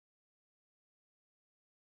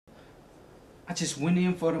I just went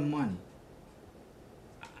in for the money.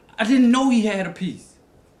 I didn't know he had a piece.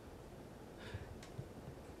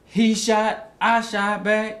 He shot, I shot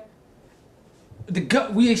back.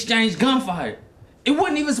 We exchanged gunfire. It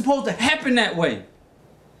wasn't even supposed to happen that way.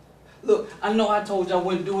 Look, I know I told you I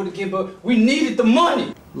wouldn't do it again, but we needed the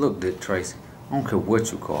money. Look, Dick Tracy, I don't care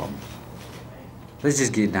what you call me. Let's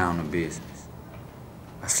just get down to business.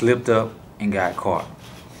 I slipped up and got caught.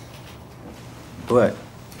 But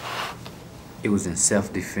it was in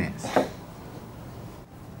self-defense.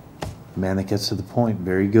 Man, that gets to the point.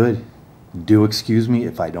 Very good. Do excuse me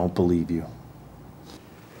if I don't believe you.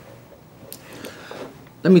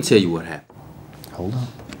 Let me tell you what happened. Hold on,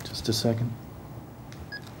 just a second.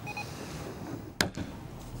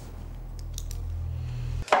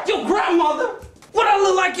 Your grandmother? What I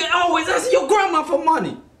look like you always asking your grandma for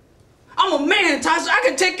money? I'm a man, Tasha. I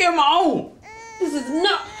can take care of my own. This is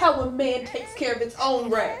not how a man takes care of its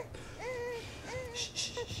own rap.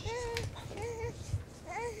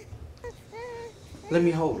 Let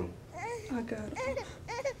me hold him. I got it.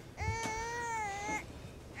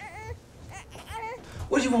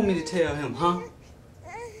 What do you want me to tell him, huh?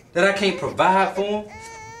 That I can't provide for him?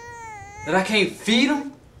 That I can't feed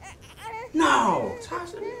him? No,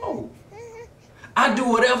 Tasha, no. I do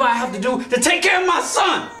whatever I have to do to take care of my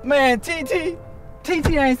son. Man, TT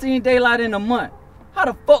ain't seen daylight in a month. How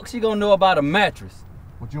the fuck she gonna know about a mattress?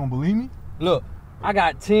 What, you don't believe me? Look, I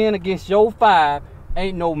got 10 against your 5.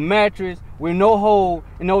 Ain't no mattress with no hole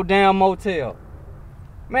in no damn motel.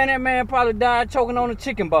 Man, that man probably died choking on a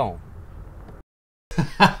chicken bone.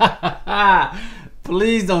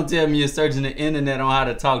 Please don't tell me you're searching the internet on how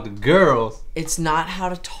to talk to girls. It's not how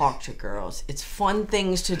to talk to girls. It's fun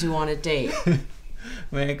things to do on a date.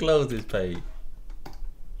 Man, close this page.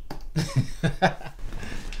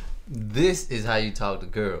 This is how you talk to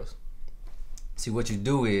girls. See, what you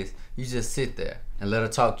do is you just sit there and let her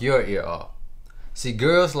talk your ear off. See,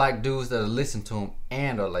 girls like dudes that'll listen to them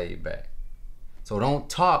and are laid back. So don't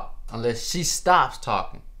talk unless she stops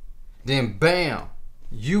talking. Then bam,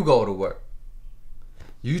 you go to work.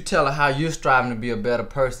 You tell her how you're striving to be a better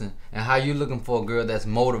person and how you're looking for a girl that's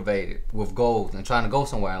motivated with goals and trying to go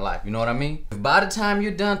somewhere in life. You know what I mean? If by the time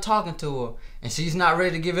you're done talking to her and she's not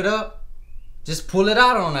ready to give it up, just pull it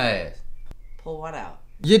out on her ass. Pull what out?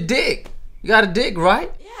 Your dick. You got a dick,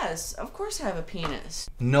 right? Yes, of course I have a penis.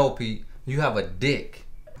 No, Pete. You have a dick.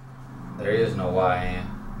 There is no why, Ann.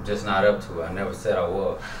 I'm just not up to it. I never said I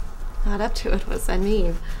was. Not up to it, what does that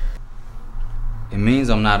mean? It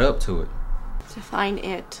means I'm not up to it. Define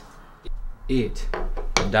it. It,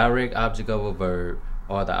 the direct object of a verb,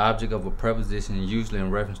 or the object of a preposition usually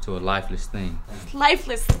in reference to a lifeless thing.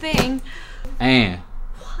 Lifeless thing? And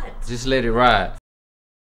What? just let it ride.